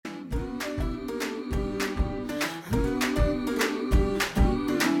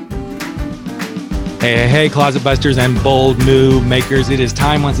Hey, Closet Busters and Bold Move Makers. It is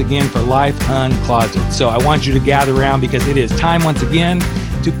time once again for Life Uncloseted. So I want you to gather around because it is time once again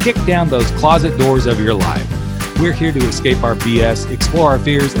to kick down those closet doors of your life. We're here to escape our BS, explore our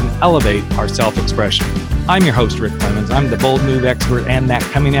fears, and elevate our self-expression. I'm your host, Rick Clemens. I'm the Bold Move expert and that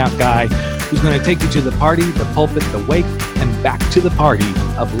coming out guy who's going to take you to the party, the pulpit, the wake, and back to the party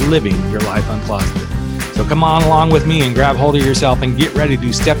of living your life uncloseted. So come on along with me and grab hold of yourself and get ready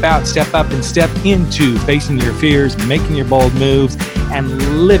to step out, step up, and step into facing your fears, making your bold moves,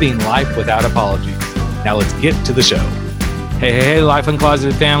 and living life without apologies. Now let's get to the show. Hey, Life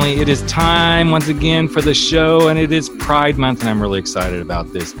Uncloseted family. It is time once again for the show, and it is Pride Month, and I'm really excited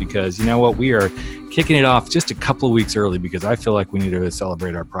about this because you know what? We are kicking it off just a couple of weeks early because I feel like we need to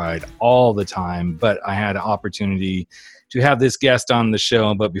celebrate our Pride all the time, but I had an opportunity to have this guest on the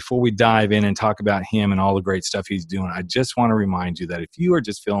show. But before we dive in and talk about him and all the great stuff he's doing, I just want to remind you that if you are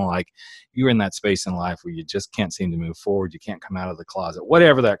just feeling like you're in that space in life where you just can't seem to move forward, you can't come out of the closet,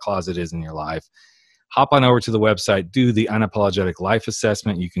 whatever that closet is in your life, hop on over to the website, do the Unapologetic Life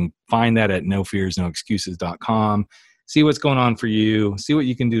Assessment. You can find that at nofearsnoexcuses.com. See what's going on for you. See what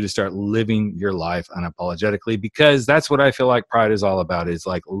you can do to start living your life unapologetically, because that's what I feel like Pride is all about, is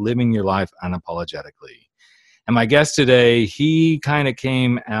like living your life unapologetically. And my guest today, he kind of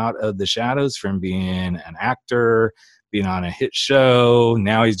came out of the shadows from being an actor, being on a hit show.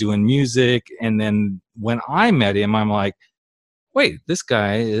 Now he's doing music. And then when I met him, I'm like, wait, this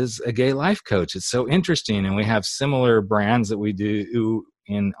guy is a gay life coach. It's so interesting. And we have similar brands that we do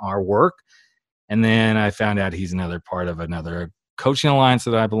in our work. And then I found out he's another part of another coaching alliance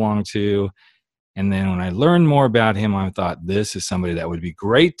that I belong to. And then when I learned more about him, I thought this is somebody that would be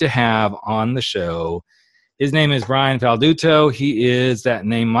great to have on the show. His name is Brian Falduto. That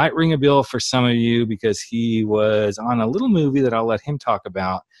name might ring a bell for some of you because he was on a little movie that I'll let him talk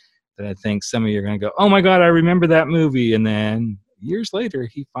about that I think some of you are going to go, oh my God, I remember that movie. And then years later,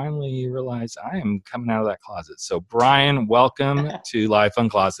 he finally realized I am coming out of that closet. So Brian, welcome to Life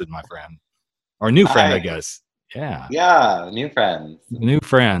Uncloseted, my friend. Or new friend, I guess. Yeah. Yeah, new friends. New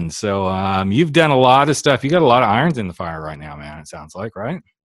friends. So you've done a lot of stuff. You got a lot of irons in the fire right now, man, it sounds like, right?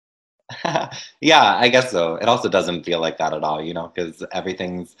 Yeah, I guess so. It also doesn't feel like that at all, because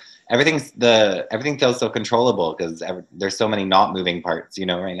everything feels so controllable because there's so many not moving parts,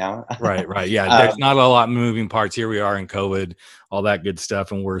 right now. Right. Yeah, there's not a lot of moving parts. Here we are in COVID, all that good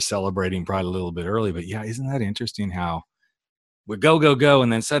stuff, and we're celebrating Pride a little bit early. But yeah, isn't that interesting how we go,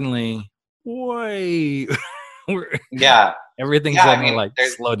 and then suddenly, wait, yeah, everything's yeah. suddenly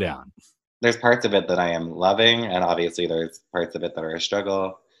slow down. There's parts of it that I am loving, and obviously there's parts of it that are a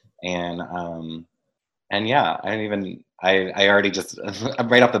struggle. And yeah, I already just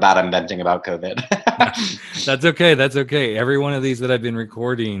right off the bat, I'm venting about COVID. That's okay. Every one of these that I've been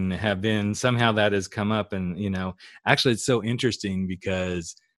recording have been somehow that has come up. And, actually it's so interesting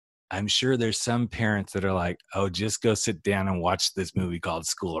because I'm sure there's some parents that are like, oh, just go sit down and watch this movie called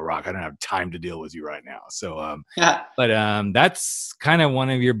School of Rock. I don't have time to deal with you right now. So, but that's kind of one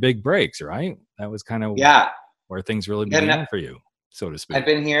of your big breaks, right? That was kind of where things really began for you, so to speak. I've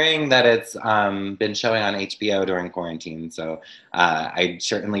been hearing that it's been showing on HBO during quarantine, so I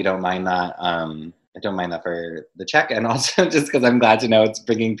certainly don't mind that. I don't mind that for the check, and also just because I'm glad to know it's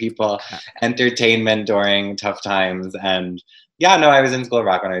bringing people entertainment during tough times. And yeah, no, I was in School of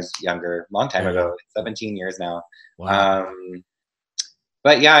Rock when I was younger, long time ago, 17 years now. Wow.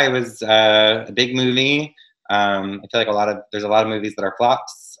 But yeah, it was a big movie. I feel like there's a lot of movies that are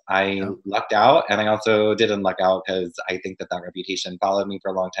flops. I lucked out, and I also didn't luck out because I think that reputation followed me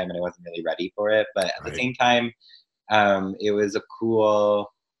for a long time and I wasn't really ready for it. But at the same time, it was a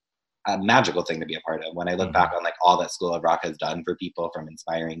cool, magical thing to be a part of. When I look back on all that School of Rock has done for people, from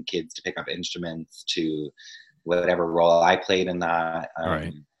inspiring kids to pick up instruments to whatever role I played in that,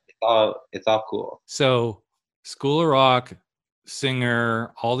 it's all cool. So School of Rock,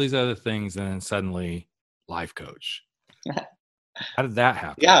 singer, all these other things, and then suddenly life coach. How did that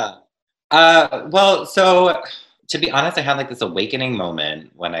happen? Yeah. Well, so to be honest, I had this awakening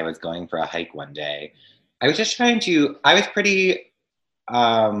moment when I was going for a hike one day. I was just I was pretty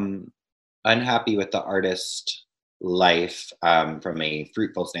unhappy with the artist life from a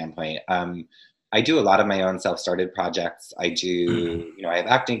fruitful standpoint. I do a lot of my own self-started projects. I do, I have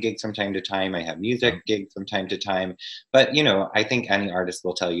acting gigs from time to time. I have music gigs from time to time. But, I think any artist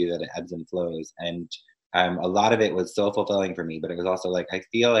will tell you that it ebbs and flows. And a lot of it was so fulfilling for me, but it was also I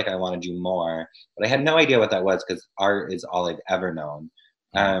feel like I want to do more. But I had no idea what that was because art is all I've ever known.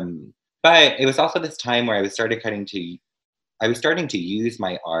 But it was also this time where I was starting to use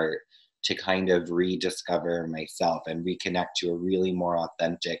my art to kind of rediscover myself and reconnect to a really more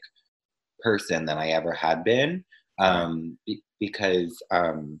authentic person than I ever had been. Because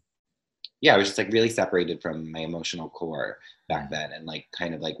yeah, I was just like really separated from my emotional core back then, and like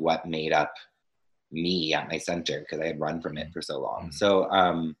kind of like what made up me at my center, because I had run from it for so long.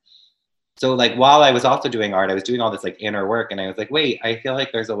 So like while I was also doing art, I was doing all this like inner work, and I was like, wait, I feel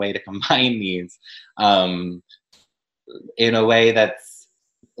like there's a way to combine these in a way that's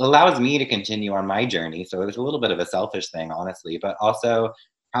allows me to continue on my journey. So it was a little bit of a selfish thing, honestly, but also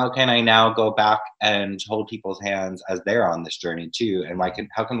how can I now go back and hold people's hands as they're on this journey too? And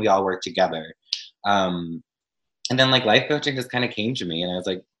how can we all work together? And then like life coaching just kind of came to me, and I was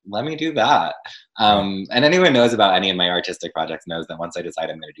like, let me do that. And anyone knows about any of my artistic projects knows that once I decide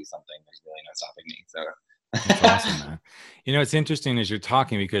I'm going to do something, there's really no stopping me. So that's awesome, man. You know, it's interesting as you're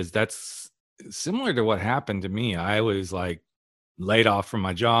talking, because that's similar to what happened to me. I was like laid off from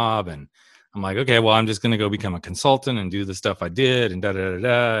my job, and I'm like, okay, well, I'm just going to go become a consultant and do the stuff I did and da da da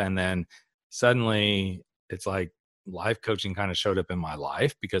da. And then suddenly it's like life coaching kind of showed up in my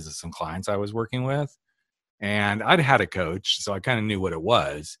life because of some clients I was working with. And I'd had a coach, so I kind of knew what it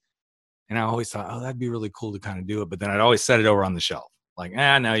was. And I always thought, oh, that'd be really cool to kind of do it. But then I'd always set it over on the shelf. Like,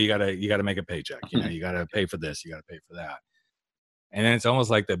 no, you gotta make a paycheck. You know, you gotta pay for this, you gotta pay for that. And then it's almost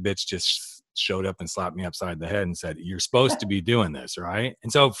like the bitch just showed up and slapped me upside the head and said, you're supposed to be doing this, right?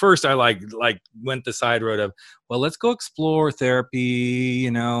 And so first I like went the side road of, well, let's go explore therapy, you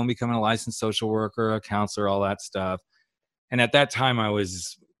know, becoming a licensed social worker, a counselor, all that stuff. And at that time I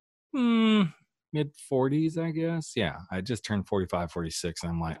was mid 40s, I guess. Yeah, I just turned 45, 46.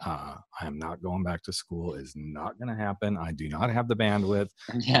 And I'm like, I am not going back to school. It's not going to happen. I do not have the bandwidth,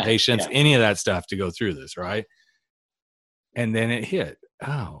 patience, any of that stuff to go through this, right? And then it hit,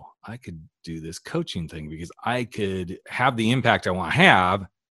 oh, I could do this coaching thing because I could have the impact I want to have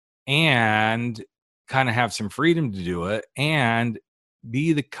and kind of have some freedom to do it and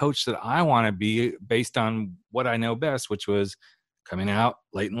be the coach that I want to be based on what I know best, which was coming out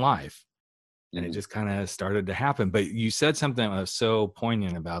late in life. And it just kind of started to happen. But you said something that was so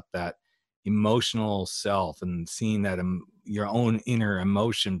poignant about that emotional self and seeing that your own inner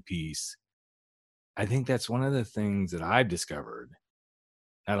emotion piece. I think that's one of the things that I've discovered,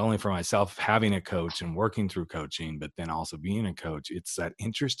 not only for myself having a coach and working through coaching, but then also being a coach. It's that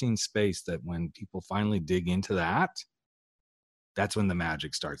interesting space that when people finally dig into that, that's when the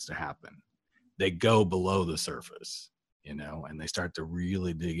magic starts to happen. They go below the surface, you know, and they start to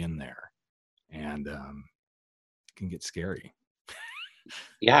really dig in there. And it can get scary.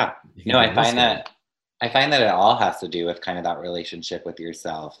 Yeah. No, I find that it all has to do with kind of that relationship with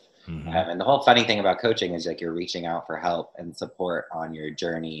yourself. And the whole funny thing about coaching is like you're reaching out for help and support on your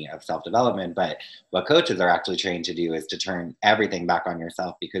journey of self-development. But what coaches are actually trained to do is to turn everything back on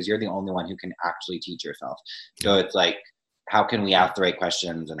yourself, because you're the only one who can actually teach yourself. So it's like, how can we ask the right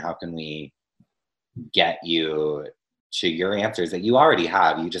questions, and how can we get you to your answers that you already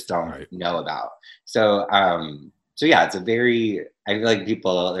have, you just don't know about. So yeah, it's a very, I feel like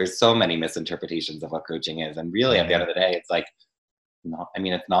there's so many misinterpretations of what coaching is, and really at the end of the day, it's like,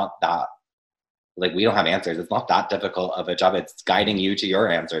 it's not that, like, we don't have answers. It's not that difficult of a job. It's guiding you to your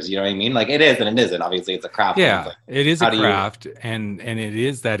answers. You know what I mean? Like, it is and it isn't. Obviously, it's a craft. Yeah, like, it is a craft, and it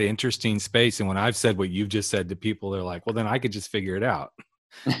is that interesting space. And when I've said what you've just said to people, they're like, well, then I could just figure it out.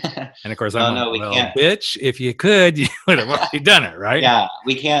 And of course, I'm like, well, bitch, if you could, you would have already done it, right? Yeah,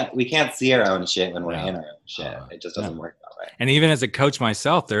 we can't see our own shit when we're in our own shit. It just doesn't work that way. And even as a coach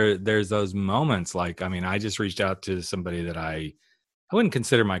myself, there's those moments. Like, I mean, I just reached out to somebody that I wouldn't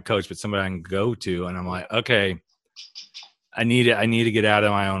consider my coach, but somebody I can go to, and I'm like, okay, I need to get out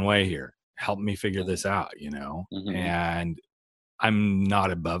of my own way here. Help me figure this out, you know? And I'm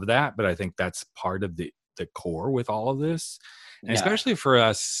not above that, but I think that's part of the core with all of this. And especially for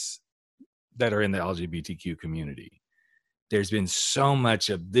us that are in the LGBTQ community, there's been so much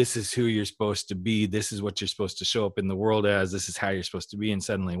of, this is who you're supposed to be. This is what you're supposed to show up in the world as. This is how you're supposed to be. And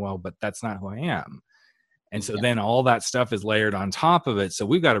suddenly, well, but that's not who I am. And so then all that stuff is layered on top of it. So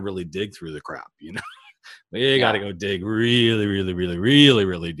we've got to really dig through the crap, you know? We got to go dig really, really, really, really,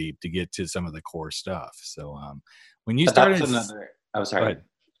 really deep to get to some of the core stuff. So when you started... sorry.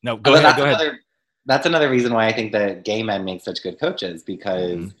 No, go ahead. That's another reason why I think that gay men make such good coaches,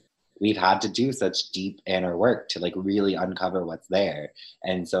 because we've had to do such deep inner work to like really uncover what's there.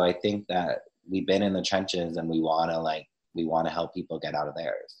 And so I think that we've been in the trenches, and we want to help people get out of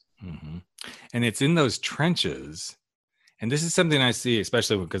theirs. And it's in those trenches. And this is something I see,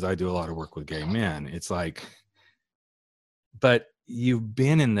 especially because I do a lot of work with gay men. It's like, but you've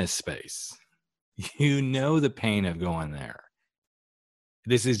been in this space. You know the pain of going there.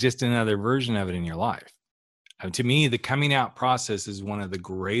 This is just another version of it in your life. To me, the coming out process is one of the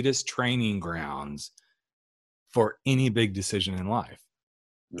greatest training grounds for any big decision in life,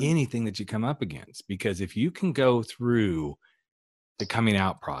 anything that you come up against. Because if you can go through the coming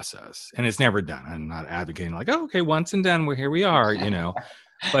out process, and it's never done, I'm not advocating like, oh, okay, once and done, here we are,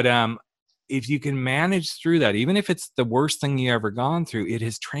 but if you can manage through that, even if it's the worst thing you ever gone through, it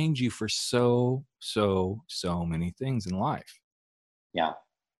has trained you for so many things in life. Yeah.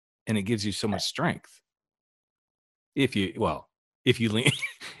 And it gives you so much strength. If you lean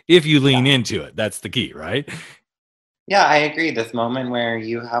into it, that's the key, right? Yeah, I agree. This moment where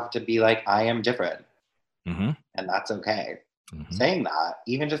you have to be like, I am different. Mm-hmm. And that's okay. Mm-hmm. Saying that,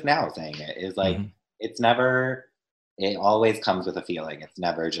 even just now saying it, is like, it's never, it always comes with a feeling. It's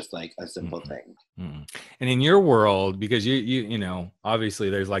never just like a simple thing. And in your world, because you know, obviously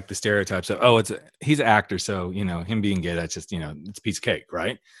there's like the stereotypes of, oh, he's an actor, so him being gay, that's just it's a piece of cake,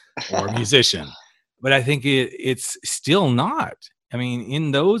 right? Or a musician. But I think it's still not. I mean,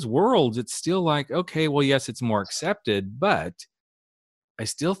 in those worlds, it's still like, okay, well, yes, it's more accepted, but I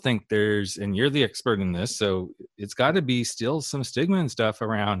still think and you're the expert in this, so it's got to be still some stigma and stuff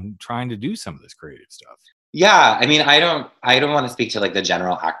around trying to do some of this creative stuff. Yeah, I mean, I don't want to speak to like the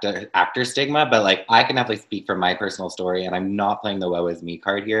general actor stigma, but like I can definitely speak from my personal story, and I'm not playing the woe is me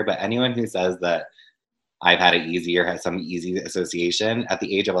card here. But anyone who says that I've had it easy or has some easy association, at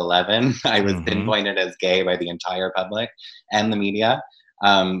the age of 11, I was pinpointed as gay by the entire public and the media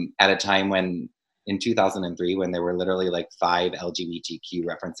at a time when, in 2003, when there were literally like 5 LGBTQ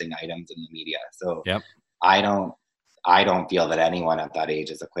referencing items in the media. So I don't feel that anyone at that age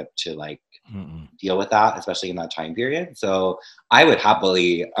is equipped to like deal with that, especially in that time period. So I would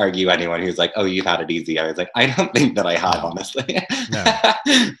happily argue anyone who's like, oh, you've had it easy. I was like, I don't think that I have, honestly.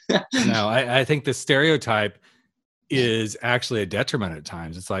 No, I think the stereotype is actually a detriment at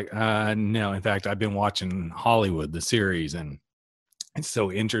times. It's like, no, in fact, I've been watching Hollywood, the series, and it's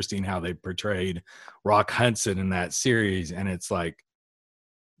so interesting how they portrayed Rock Hudson in that series. And it's like,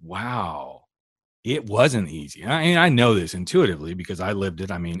 wow, it wasn't easy. I mean, I know this intuitively because I lived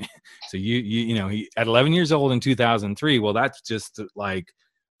it. I mean, so he at 11 years old in 2003, well, that's just like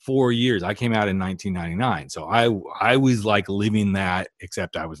 4 years. I came out in 1999. So I was like living that,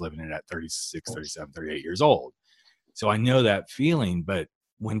 except I was living it at 36, 37, 38 years old. So I know that feeling. But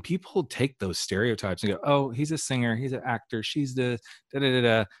when people take those stereotypes and go, oh, he's a singer, he's an actor, she's the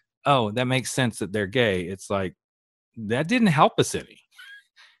da-da-da-da, oh, that makes sense that they're gay. It's like, that didn't help us any.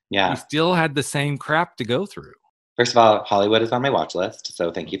 Yeah. We still had the same crap to go through. First of all, Hollywood is on my watch list, so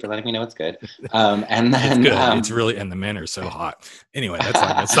thank you for letting me know it's good. And then it's good. It's really, and the men are so hot. Anyway, that's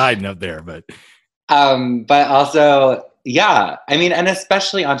like a side note there, but also, yeah, I mean, and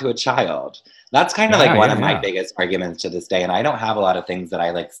especially onto a child. That's kind of like one of my biggest arguments to this day. And I don't have a lot of things that I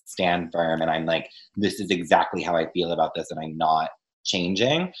like stand firm and I'm like, this is exactly how I feel about this, and I'm not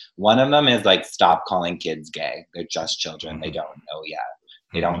changing. One of them is like, stop calling kids gay. They're just children. They don't know yet.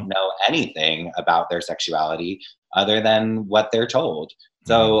 They don't know anything about their sexuality other than what they're told.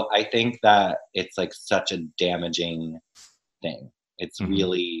 So I think that it's like such a damaging thing. It's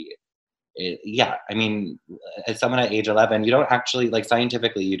really, I mean, as someone at age 11, you don't actually, like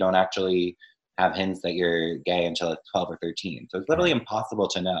scientifically, you don't actually have hints that you're gay until it's 12 or 13. So it's literally impossible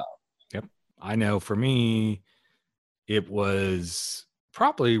to know. Yep. I know for me, it was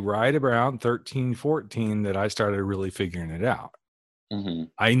probably right around 13, 14 that I started really figuring it out.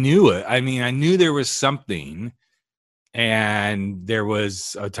 I knew it. I mean, I knew there was something, and there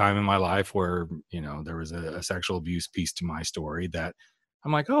was a time in my life where, there was a sexual abuse piece to my story that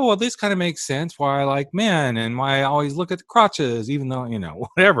I'm like, oh, well, this kind of makes sense why I like men and why I always look at the crotches, even though,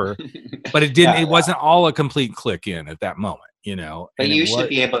 whatever. But it didn't, it wasn't all a complete click in at that moment, But you should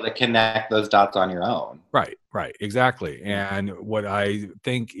be able to connect those dots on your own. Right, exactly. And what I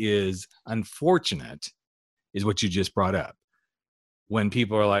think is unfortunate is what you just brought up. When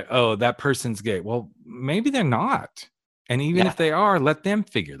people are like, oh, that person's gay. Well, maybe they're not. And even if they are, let them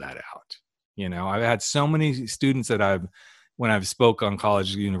figure that out. I've had so many students that when I've spoke on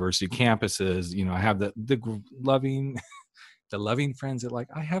college, university campuses, I have the loving, the loving friends that like,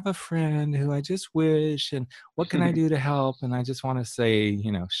 I have a friend who I just wish, and what can I do to help? And I just want to say,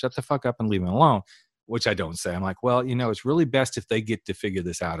 shut the fuck up and leave them alone, which I don't say. I'm like, well, it's really best if they get to figure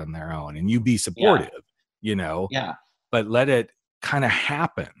this out on their own, and you be supportive, but let it kind of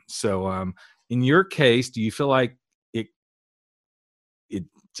happen. So in your case, do you feel like it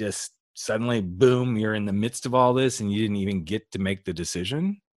just suddenly, boom, you're in the midst of all this and you didn't even get to make the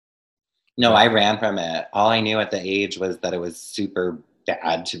decision? No, I ran from it. All I knew at the age was that it was super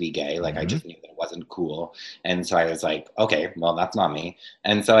bad to be gay. Like I just knew that it wasn't cool. And so I was like, okay, well, that's not me.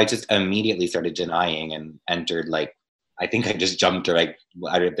 And so I just immediately started denying and entered like, I think I just jumped to like,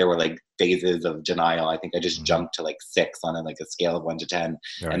 there were like phases of denial. I think I just jumped to like 6 on like a scale of 1 to 10,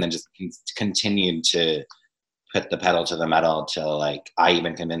 Right. and then just continued to put the pedal to the metal till like I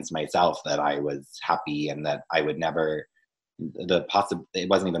even convinced myself that I was happy and that I would never it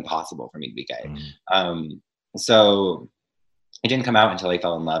wasn't even possible for me to be gay. So it didn't come out until I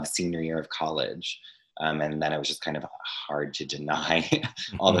fell in love senior year of college. And then it was just kind of hard to deny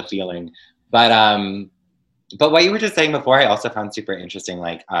all the feeling. But what you were just saying before, I also found super interesting,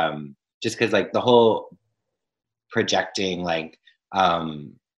 like just because like the whole projecting, like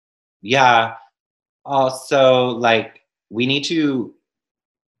yeah. Also, like we need to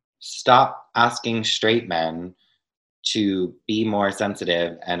stop asking straight men to be more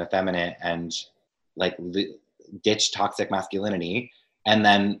sensitive and effeminate and like ditch toxic masculinity, and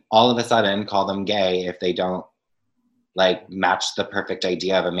then all of a sudden call them gay if they don't like match the perfect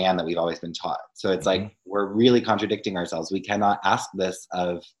idea of a man that we've always been taught. So it's like we're really contradicting ourselves. We cannot ask this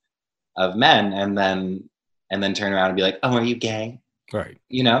of men and then turn around and be like, oh, are you gay? Right.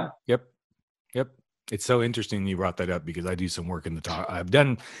 You know? Yep. It's so interesting you brought that up because I do some work in the I've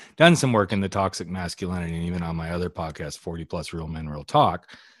done some work in the toxic masculinity, and even on my other podcast, 40 Plus Real Men Real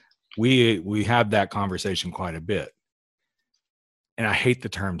Talk, we have that conversation quite a bit. And I hate the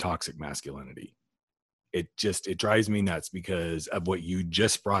term toxic masculinity. It drives me nuts because of what you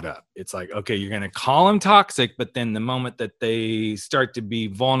just brought up. It's like, okay, you're going to call them toxic, but then the moment that they start to be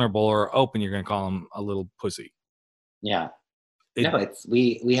vulnerable or open, you're going to call them a little pussy. Yeah.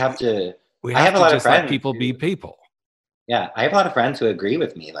 We have to. I have a lot of friends. Let people be people. Yeah, I have a lot of friends who agree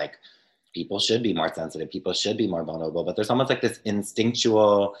with me. Like, people should be more sensitive. People should be more vulnerable. But there's almost like this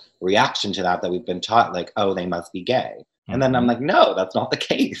instinctual reaction to that we've been taught. Like, oh, they must be gay. And then I'm like, no, that's not the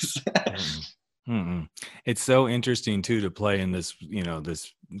case. It's so interesting too to play in this,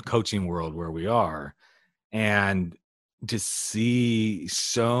 this coaching world where we are, and to see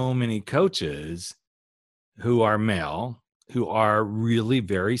so many coaches who are male, who are really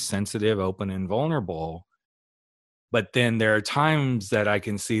very sensitive, open, and vulnerable. But then there are times that I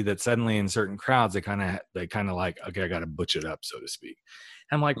can see that suddenly in certain crowds, they kind of like, okay, I got to butch it up, so to speak.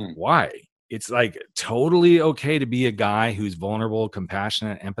 And I'm like, why? It's like totally okay to be a guy who's vulnerable,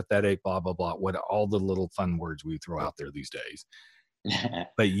 compassionate, empathetic, blah, blah, blah, what all the little fun words we throw out there these days.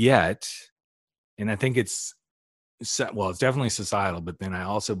 But yet, and I think it's definitely societal, but then I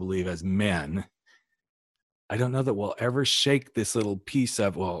also believe as men, I don't know that we'll ever shake this little piece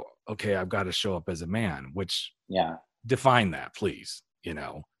of, well, okay, I've got to show up as a man, which define that, please.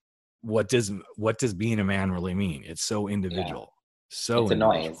 What does being a man really mean? It's so individual. So it's a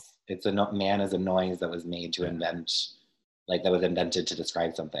noise. Man is a noise that was made to invent, like that was invented to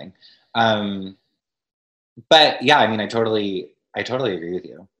describe something. But yeah, I mean, I totally agree with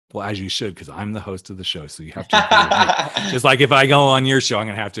you. Well, as you should, because I'm the host of the show, so you have to agree with me. Just like if I go on your show, I'm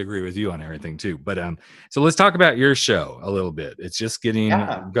going to have to agree with you on everything too. But so let's talk about your show a little bit. It's just getting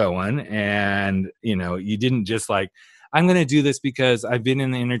going, and you didn't just like, I'm going to do this because I've been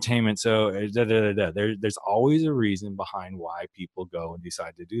in the entertainment. So there's always a reason behind why people go and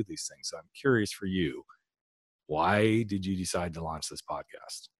decide to do these things. So I'm curious for you, why did you decide to launch this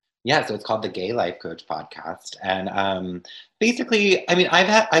podcast? Yeah, so it's called the Gay Life Coach Podcast. And basically, I mean,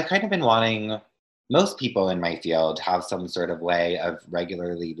 I've kind of been wanting, most people in my field have some sort of way of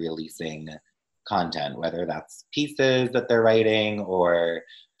regularly releasing content, whether that's pieces that they're writing or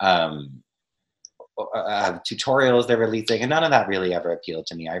tutorials they're releasing, and none of that really ever appealed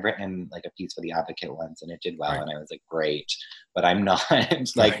to me. I've written like a piece for The Advocate once, and it did well, and I was like, great, but I'm not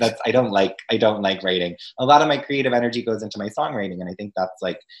like I don't like writing. A lot of my creative energy goes into my songwriting, and I think that's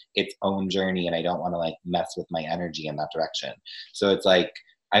like its own journey, and I don't want to like mess with my energy in that direction. So it's like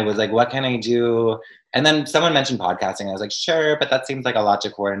I was like, what can I do? And then someone mentioned podcasting, and I was like, sure, but that seems like a lot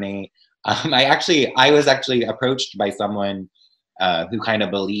to coordinate. I was actually approached by someone who kind of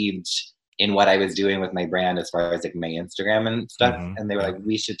believed in what I was doing with my brand as far as like my Instagram and stuff. And they were like,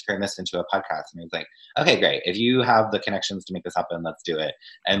 we should turn this into a podcast. And I was like, okay, great. If you have the connections to make this happen, let's do it.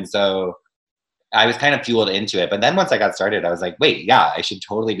 And so I was kind of fueled into it. But then once I got started, I was like, wait, yeah, I should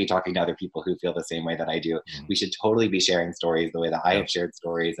totally be talking to other people who feel the same way that I do. We should totally be sharing stories the way that I have shared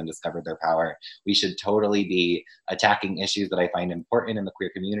stories and discovered their power. We should totally be attacking issues that I find important in the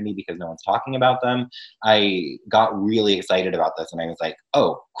queer community because no one's talking about them. I got really excited about this, and I was like,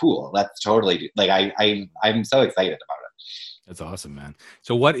 oh, cool, let's totally do. Like, I'm so excited about it. That's awesome, man.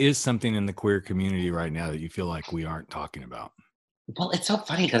 So what is something in the queer community right now that you feel like we aren't talking about? Well, it's so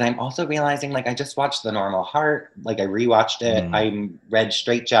funny because I'm also realizing, like, I just watched The Normal Heart, like, I rewatched it. Mm, I read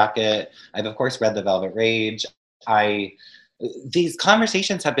Straight Jacket. I've, of course, read The Velvet Rage. I These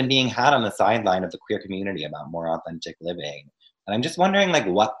conversations have been being had on the sideline of the queer community about more authentic living, and I'm just wondering, like,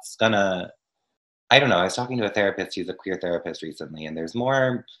 what's gonna I don't know, I was talking to a therapist who's a queer therapist recently, and there's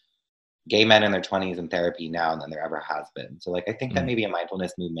more gay men in their 20s in therapy now than there ever has been. So, like, I think that mm, maybe a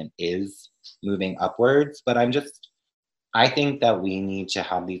mindfulness movement is moving upwards, but I think that we need to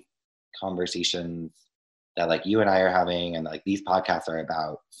have these conversations that, like, you and I are having and, like, these podcasts are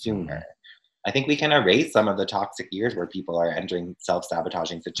about sooner. mm, I think we can erase some of the toxic years where people are entering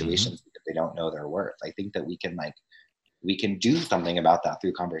self-sabotaging mhm. situations because they don't know their worth. I think that we can do something about that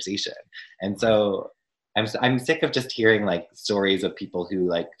through conversation. And Right. so I'm sick of just hearing, like, stories of people who,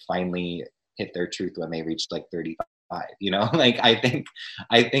 like, finally hit their truth when they reached, like, 35, you know? Like, I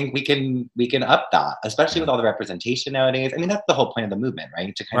think we can up that, especially Yeah. with all the representation nowadays. I mean, that's the whole point of the movement,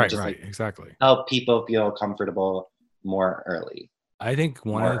 right? To kind of Right, just, right, like, exactly. help people feel comfortable more early. I think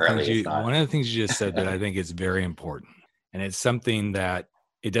More early is not. one of the things you just said that I think is very important, and it's something that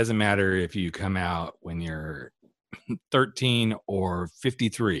it doesn't matter if you come out when you're 13 or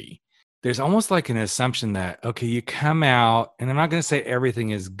 53. There's almost like an assumption that, okay, you come out, and I'm not gonna say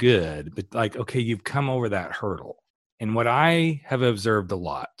everything is good, but, like, okay, you've come over that hurdle. And what I have observed a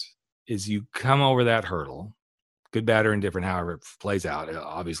lot is you come over that hurdle, good, bad, or indifferent, however it plays out.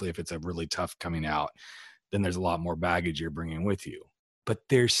 Obviously, if it's a really tough coming out, then there's a lot more baggage you're bringing with you. But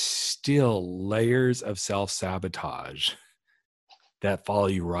there's still layers of self sabotage that follow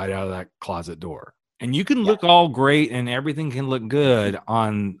you right out of that closet door. And you can Yeah, look all great and everything can look good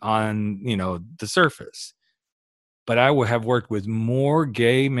on the surface. But I would have worked with more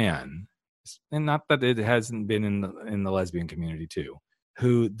gay men, and not that it hasn't been in the lesbian community too,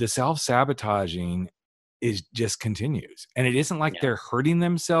 who the self sabotaging is just continues. And it isn't like yeah, they're hurting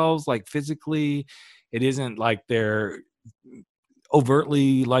themselves like physically. It isn't like they're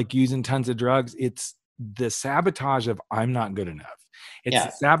overtly like using tons of drugs. It's the sabotage of I'm not good enough. It's the yeah,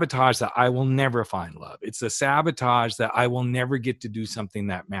 sabotage that I will never find love. It's the sabotage that I will never get to do something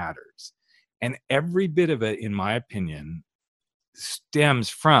that matters. And every bit of it, in my opinion, stems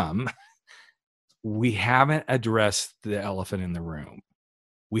from we haven't addressed the elephant in the room.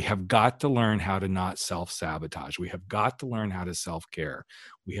 We have got to learn how to not self sabotage. We have got to learn how to self care.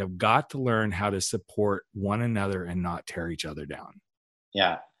 We have got to learn how to support one another and not tear each other down.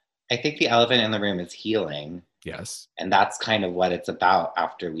 yeah. I think the elephant in the room is healing. Yes. And that's kind of what it's about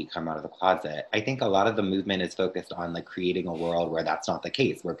after we come out of the closet. I think a lot of the movement is focused on, like, creating a world where that's not the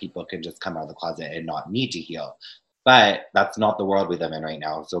case, where people can just come out of the closet and not need to heal. But that's not the world we live in right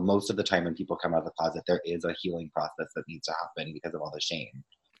now. So most of the time when people come out of the closet, there is a healing process that needs to happen because of all the shame.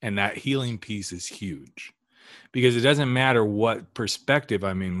 And that healing piece is huge because it doesn't matter what perspective.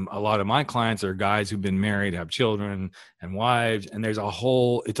 I mean, a lot of my clients are guys who've been married, have children and wives, and it's a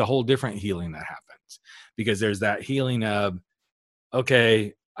whole different healing that happens because there's that healing of,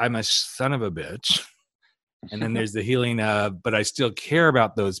 okay, I'm a son of a bitch. And then there's the healing of, but I still care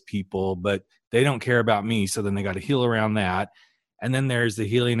about those people, but they don't care about me. So then they got to heal around that. And then there's the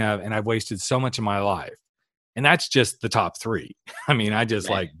healing of, and I've wasted so much of my life. And that's just the top three. I mean, I just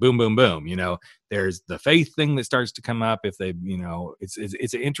Right. like boom, boom, boom. There's the faith thing that starts to come up if they,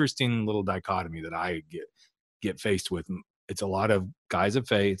 it's an interesting little dichotomy that I get faced with. It's a lot of guys of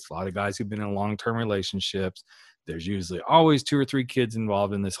faith, a lot of guys who've been in long-term relationships. There's usually always two or three kids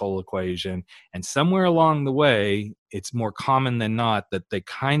involved in this whole equation. And somewhere along the way, it's more common than not that they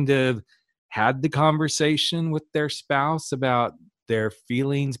kind of had the conversation with their spouse about their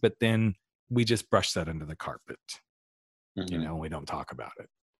feelings, but then we just brush that under the carpet. Hmm. We don't talk about it.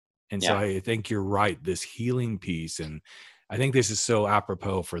 And so Yeah. I think you're right, this healing piece. And I think this is so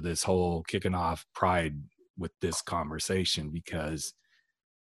apropos for this whole kicking off Pride with this conversation, because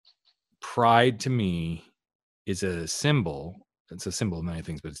pride to me is a symbol. It's a symbol of many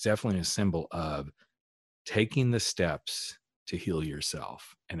things, but it's definitely a symbol of taking the steps to heal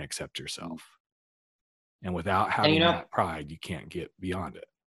yourself and accept yourself. And without And, having that pride, you can't get beyond it.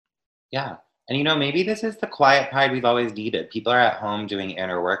 yeah. And, maybe this is the quiet pride we've always needed. People are at home doing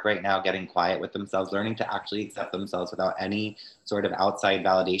inner work right now, getting quiet with themselves, learning to actually accept themselves without any sort of outside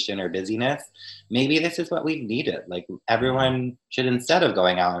validation or busyness. Maybe this is what we've needed. Like, Mhm. everyone should, instead of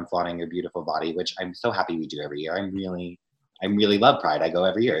going out and flaunting your beautiful body, which I'm so happy we do every year. I'm really love Pride. I go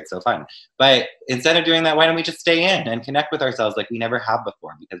every year. It's so fun. But instead of doing that, why don't we just stay in and connect with ourselves like we never have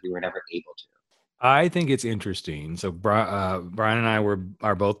before because we were never able to? I think it's interesting. So Brian and I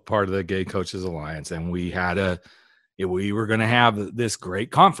are both part of the Gay Coaches Alliance, and we had we were going to have this great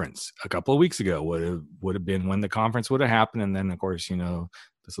conference a couple of weeks ago. Would have been when the conference would have happened, and then of course,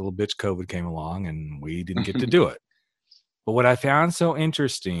 this little bitch COVID came along, and we didn't get to do it. But what I found so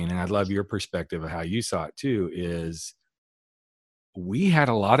interesting, and I'd love your perspective of how you saw it too, is we had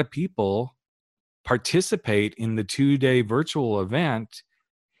a lot of people participate in the 2-day virtual event,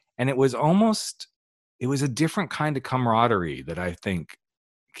 and it was a different kind of camaraderie that I think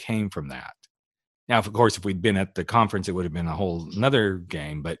came from that. Now, of course, if we'd been at the conference, it would have been a whole another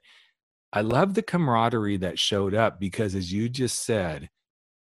game, but I love the camaraderie that showed up because, as you just said,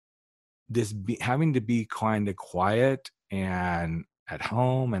 having to be kind of quiet and at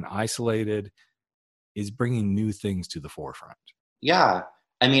home and isolated is bringing new things to the forefront. Yeah.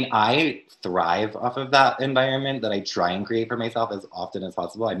 I mean, I thrive off of that environment that I try and create for myself as often as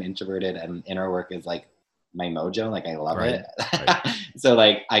possible. I'm introverted, and inner work is like my mojo. Like, I love it. Right. So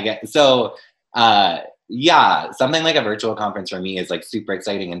like yeah, something like a virtual conference for me is like super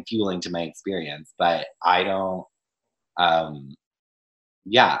exciting and fueling to my experience, but I don't,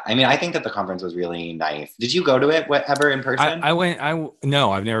 yeah, I mean, I think that the conference was really nice. Did you go to it ever in person?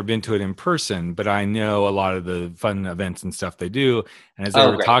 No, I've never been to it in person, but I know a lot of the fun events and stuff they do. And as they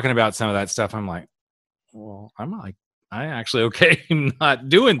were talking about some of that stuff, I'm like, well, I actually okay not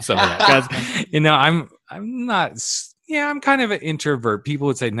doing some of that because, I'm not. Yeah, I'm kind of an introvert. People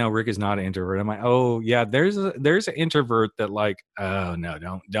would say, no, Rick is not an introvert. I'm like, oh yeah, there's an introvert that like, oh no,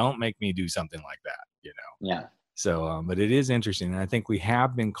 don't make me do something like that, Yeah. So, but it is interesting. And I think we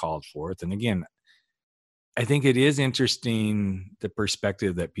have been called forth. And again, I think it is interesting the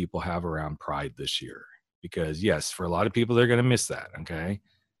perspective that people have around Pride this year, because yes, for a lot of people, they're going to miss that. Okay.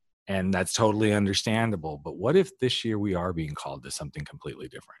 And that's totally understandable. But what if this year we are being called to something completely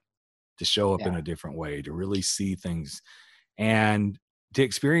different? To show up in a different way, to really see things and to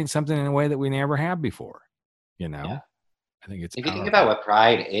experience something in a way that we never have before. I think it's, if you think about what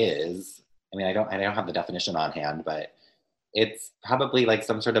Pride is, I mean, I don't have the definition on hand, but it's probably like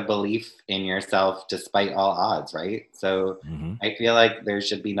some sort of belief in yourself despite all odds, right? So I feel like there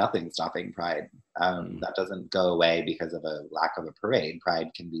should be nothing stopping Pride. That doesn't go away because of a lack of a parade. Pride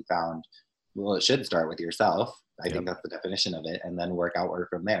can be found. Well, it should start with yourself. I think that's the definition of it, and then work outward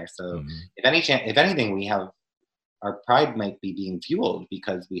from there. So if anything, we have our pride might be being fueled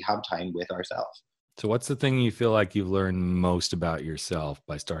because we have time with ourselves. So what's the thing you feel like you've learned most about yourself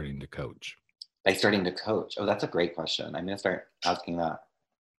by starting to coach? By starting to coach? Oh, that's a great question. I'm going to start asking that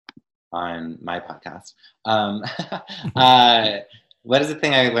on my podcast. What is the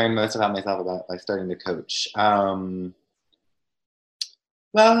thing I learned most about myself by starting to coach?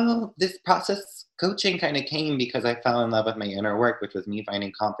 Well, this process coaching kind of came because I fell in love with my inner work, which was me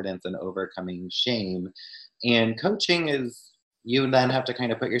finding confidence and overcoming shame. And coaching is, you then have to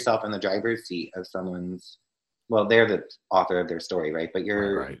kind of put yourself in the driver's seat of someone's, well, they're the author of their story, right? But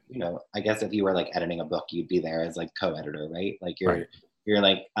you're, right. I guess if you were like editing a book, you'd be there as like co-editor, right? Like you're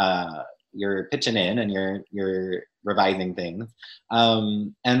like, you're pitching in and you're revising things.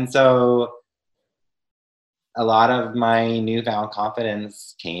 And so a lot of my newfound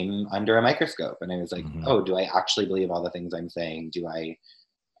confidence came under a microscope, and I was like, oh, do I actually believe all the things I'm saying? Do I,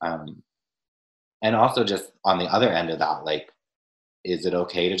 and also just on the other end of that, like, is it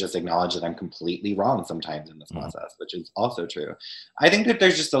okay to just acknowledge that I'm completely wrong sometimes in this process, which is also true. I think that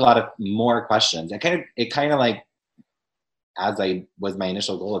there's just a lot of more questions. It kind of like, as I was my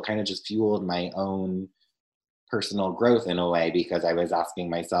initial goal, it kind of just fueled my own personal growth in a way, because I was asking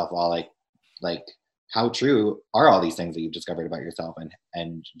myself all like, how true are all these things that you've discovered about yourself,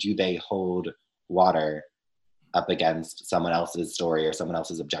 and do they hold water up against someone else's story or someone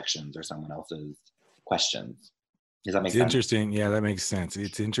else's objections or someone else's questions? Does that make sense? Interesting. Yeah, that makes sense.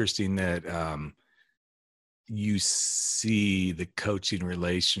 It's interesting that you see the coaching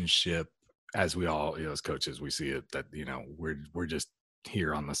relationship, as we all, as coaches, we see it that, we're just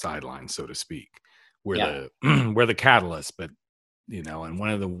here on the sidelines, so to speak. We're the catalyst, but and one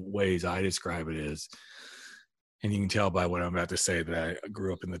of the ways I describe it is, and you can tell by what I'm about to say that I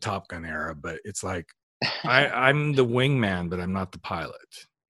grew up in the Top Gun era, but it's like I'm the wingman, but I'm not the pilot.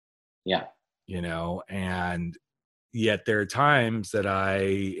 Yeah. And yet there are times that I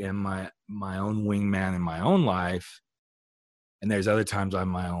am my own wingman in my own life, and there's other times I'm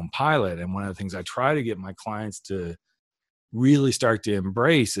my own pilot. And one of the things I try to get my clients to really start to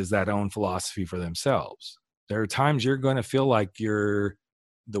embrace is that own philosophy for themselves. There are times you're going to feel like you're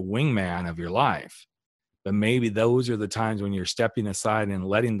the wingman of your life, but maybe those are the times when you're stepping aside and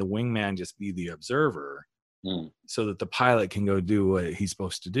letting the wingman just be the observer, so that the pilot can go do what he's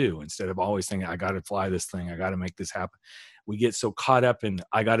supposed to do, instead of always thinking, I got to fly this thing, I got to make this happen. We get so caught up in,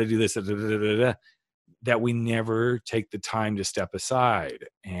 I got to do this, that we never take the time to step aside.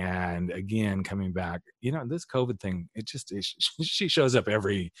 And again, coming back, this COVID thing, she shows up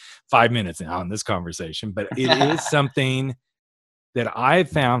every 5 minutes now in this conversation, but it is something that I've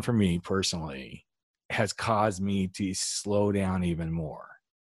found for me personally has caused me to slow down even more.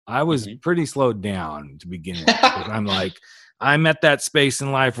 I was pretty slowed down to begin with, because I'm at that space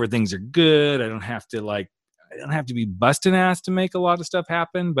in life where things are good. I don't have to be busting ass to make a lot of stuff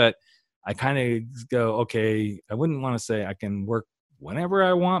happen, but I kind of go, okay, I wouldn't want to say I can work whenever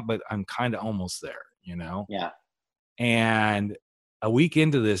I want, but I'm kind of almost there, Yeah. And a week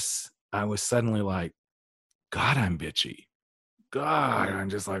into this, I was suddenly like, God, I'm bitchy. God, I'm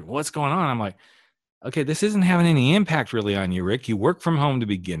just like, what's going on? I'm like, okay, this isn't having any impact really on you, Rick. You work from home to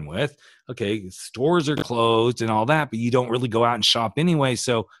begin with. Okay, stores are closed and all that, but you don't really go out and shop anyway.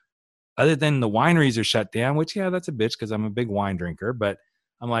 So other than the wineries are shut down, which, yeah, that's a bitch because I'm a big wine drinker, but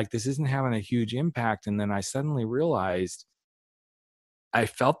I'm like, this isn't having a huge impact. And then I suddenly realized I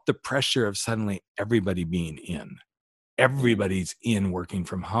felt the pressure of suddenly everybody being in. Everybody's in working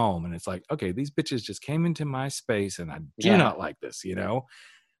from home. And it's like, okay, these bitches just came into my space and I do not like this,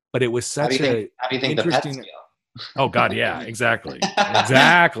 But it was such how do you think the pets feel? Oh God, yeah, exactly.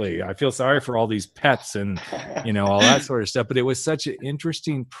 Exactly. I feel sorry for all these pets and all that sort of stuff. But it was such an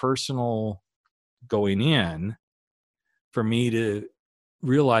interesting personal going in for me to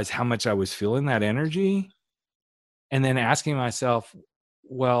realize how much I was feeling that energy, and then asking myself,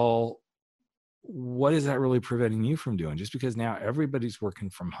 well, what is that really preventing you from doing? Just because now everybody's working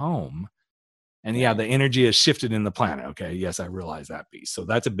from home, and yeah, the energy has shifted in the planet. Okay, yes, I realize that piece. So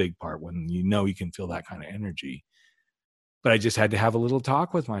that's a big part when you can feel that kind of energy. But I just had to have a little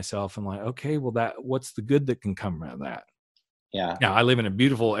talk with myself and like, okay, well, what's the good that can come from that? Yeah. Now, I live in a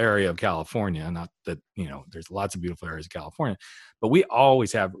beautiful area of California. Not that, there's lots of beautiful areas of California, but we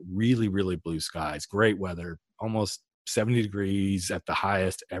always have really, really blue skies, great weather, almost 70 degrees at the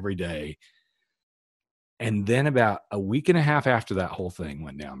highest every day. And then about a week and a half after that whole thing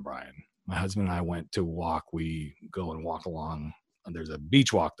went down, Brian, my husband and I went to walk. We go and walk along. There's a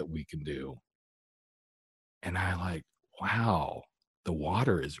beach walk that we can do. And I like, wow, the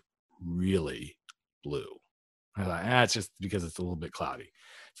water is really blue. I thought, it's just because it's a little bit cloudy.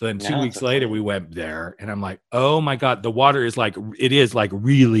 So then 2 weeks later, we went there and I'm like, oh my God, the water is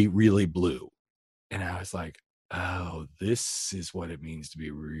really, really blue. And I was like, oh, this is what it means to be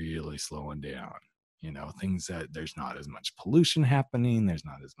really slowing down. Things that there's not as much pollution happening. There's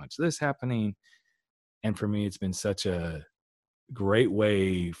not as much this happening. And for me, it's been such a great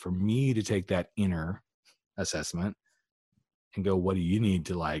way for me to take that inner assessment and go, what do you need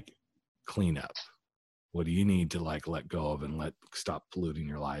to clean up? What do you need to let go of and stop polluting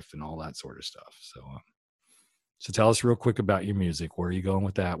your life and all that sort of stuff? So tell us real quick about your music. Where are you going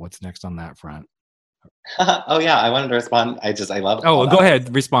with that? What's next on that front? Oh yeah, I wanted to respond. I love. Oh, go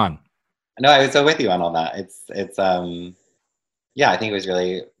ahead, respond. No, I was so with you on all that. It's yeah, I think it was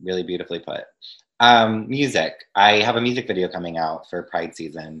really, really beautifully put. Music. I have a music video coming out for Pride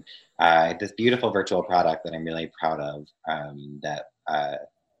season. This beautiful virtual product that I'm really proud of. That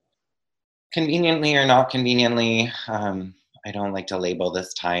conveniently or not conveniently, I don't like to label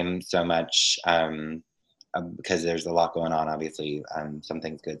this time so much because there's a lot going on. Obviously, some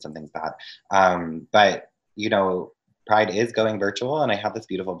things good, some things bad. But Pride is going virtual, and I have this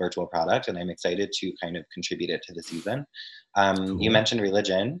beautiful virtual product, and I'm excited to kind of contribute it to the season. Cool. You mentioned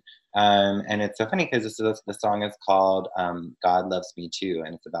religion, and it's so funny because the song is called "God Loves Me Too,"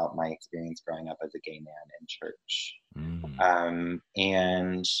 and it's about my experience growing up as a gay man in church.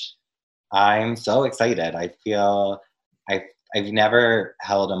 And I'm so excited. I feel I've never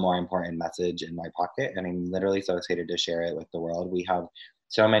held a more important message in my pocket, and I'm literally so excited to share it with the world. We have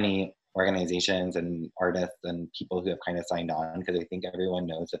so many organizations and artists and people who have kind of signed on because I think everyone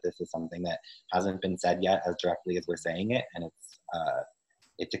knows that this is something that hasn't been said yet as directly as we're saying it, and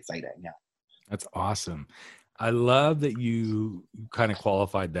it's exciting. Yeah, that's awesome. I love that you kind of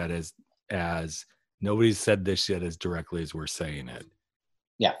qualified that as nobody's said this yet as directly as we're saying it.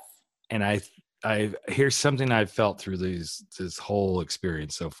 Yeah, and I here's something I've felt through this whole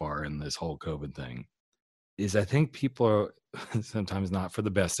experience so far in this whole COVID thing is I think people are sometimes not for the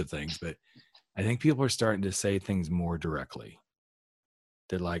best of things, but I think people are starting to say things more directly.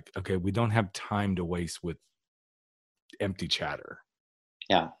 They're like, okay, we don't have time to waste with empty chatter.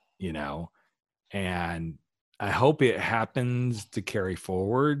 Yeah. And I hope it happens to carry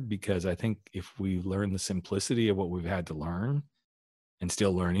forward, because I think if we learn the simplicity of what we've had to learn and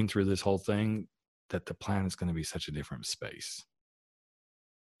still learning through this whole thing, that the planet's going to be such a different space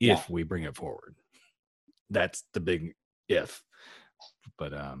if we bring it forward. That's the big if.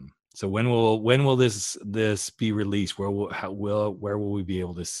 But So when will this be released? Where will we be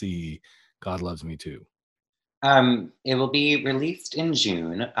able to see God Loves Me Too? It will be released in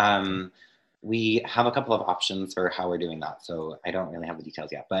June. We have a couple of options for how we're doing that, so I don't really have the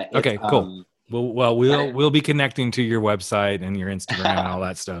details yet. But okay, cool. We'll be connecting to your website and your Instagram and all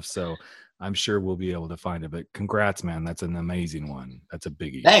that stuff. So I'm sure we'll be able to find it. But congrats, man! That's an amazing one. That's a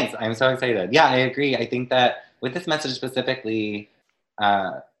biggie. Thanks. I'm so excited. Yeah, I agree. I think that with this message specifically,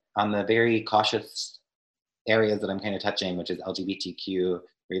 on the very cautious areas that I'm kind of touching, which is LGBTQ,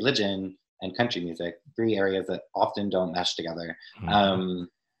 religion, and country music, 3 areas that often don't mesh together. Mm-hmm.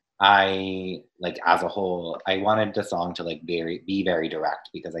 I like as a whole, I wanted the song to like be very direct,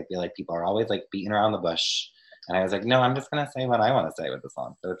 because I feel like people are always like beating around the bush, and I was like, no, I'm just gonna say what I want to say with the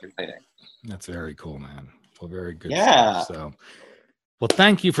song. So it's exciting. That's very cool, man. Well, very good. Yeah. Stuff, so, well,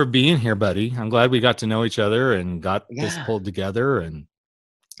 thank you for being here, buddy. I'm glad we got to know each other and got this pulled together. And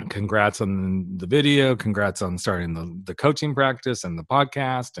congrats on the video. Congrats on starting the coaching practice and the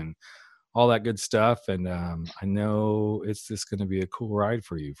podcast and all that good stuff. And I know it's just going to be a cool ride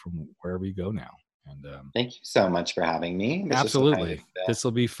for you from wherever you go now. And thank you so much for having me. Absolutely. This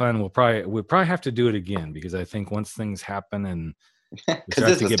will be fun. We'll probably have to do it again, because I think once things happen and because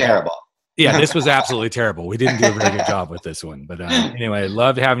this was terrible. Yeah, this was absolutely terrible. We didn't do a very good job with this one. But anyway,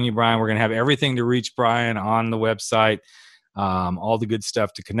 loved having you, Brian. We're going to have everything to reach Brian on the website. All the good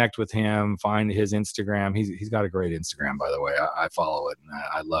stuff to connect with him, find his Instagram. He's got a great Instagram, by the way. I follow it, and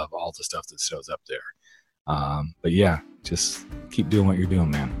I love all the stuff that shows up there. But yeah, just keep doing what you're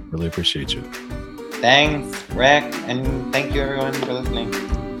doing, man. Really appreciate you. Thanks, Rick, and thank you everyone for listening.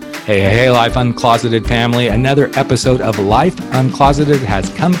 Hey, Life Uncloseted family. Another episode of Life Uncloseted has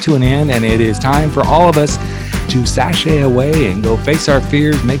come to an end, and it is time for all of us to sashay away and go face our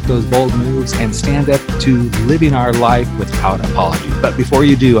fears, make those bold moves, and stand up to living our life without apology. But before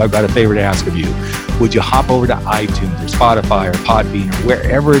you do, I've got a favor to ask of you. Would you hop over to iTunes or Spotify or Podbean or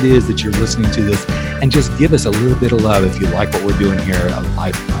wherever it is that you're listening to this, and just give us a little bit of love if you like what we're doing here at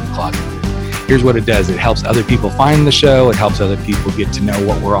Life Uncloseted. Here's what it does. It helps other people find the show. It helps other people get to know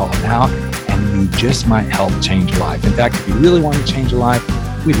what we're all about. And you just might help change a life. In fact, if you really want to change a life,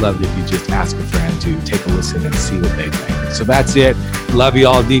 we'd love it if you just ask a friend to take a listen and see what they think. So that's it. Love you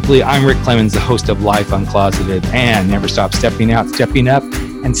all deeply. I'm Rick Clemens, the host of Life Uncloseted, and never stop stepping out, stepping up,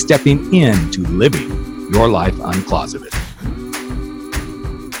 and stepping into living your life uncloseted.